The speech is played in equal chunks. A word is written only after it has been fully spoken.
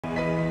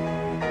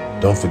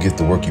Don't forget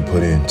the work you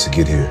put in to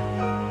get here.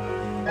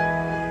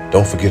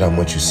 Don't forget how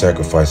much you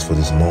sacrificed for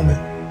this moment.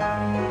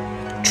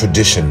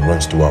 Tradition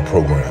runs through our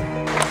program.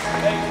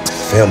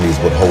 Family is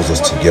what holds us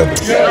together.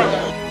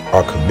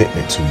 Our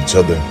commitment to each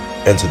other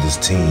and to this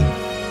team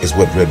is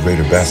what Red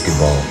Raider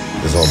basketball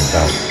is all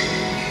about.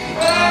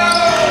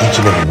 Each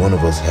and every one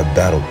of us have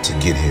battled to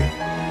get here.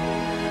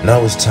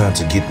 Now it's time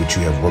to get what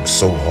you have worked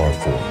so hard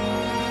for.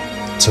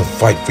 To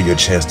fight for your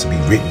chance to be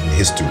written in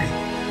history.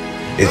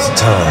 It's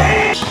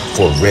time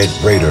for Red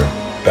Raider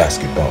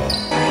basketball.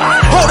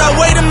 Hold up,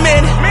 wait a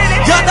minute.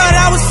 Y'all thought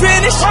I was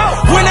finished?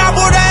 When I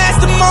bought the ass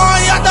tomorrow,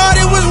 y'all thought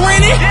it was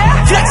rented?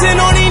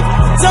 Flexing on these,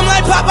 I'm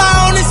like Papa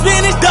on the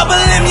spinach. Double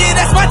M, yeah,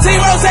 that's my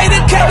team. Rose, the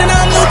captain,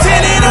 I'm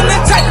lieutenant. I'm the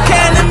type of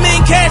can the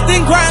men cast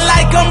and grind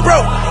like I'm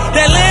broke.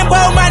 That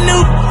Lambo, my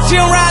new,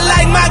 she'll ride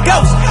like my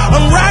ghost.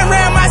 I'm riding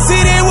around my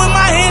city with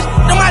my hands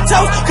on my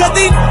toes. Cause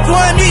these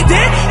want me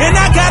dead, and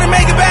I gotta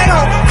make it back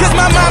home. Cause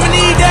my mama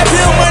need that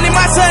bill money,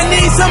 my son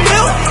needs some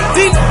milk.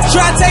 These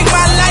try to take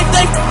my life,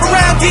 they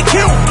around get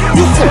killed.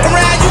 You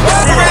around, you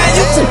around,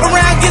 you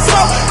around get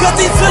smoked. Cause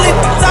these Philly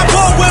I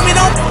pull with me,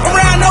 don't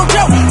around no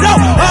joke. No,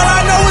 all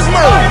I know is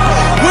murder.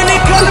 When they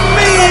come to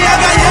me, I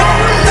got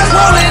that's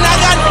rolling, I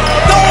got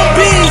throwing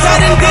bees. I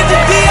done did the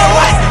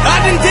DOS, I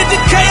done did the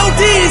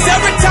KODs.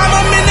 Every time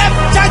I'm in that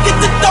I get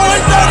to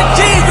throwing 30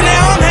 G's. But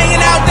now I'm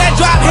hanging out that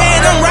drop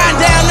head, I'm riding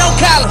down no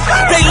collar.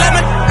 They let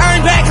me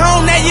earn back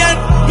home, that young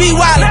be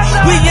wildin'.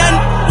 We young,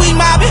 we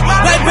mobbin',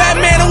 like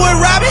Batman and with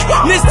Robin.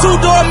 This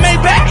two-door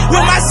Maybach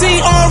with my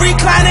seat on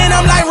reclining.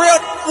 I'm like, real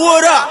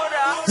wood up,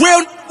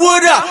 real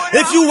wood up.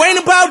 If you ain't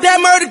about that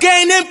murder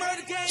game, then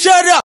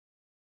shut up.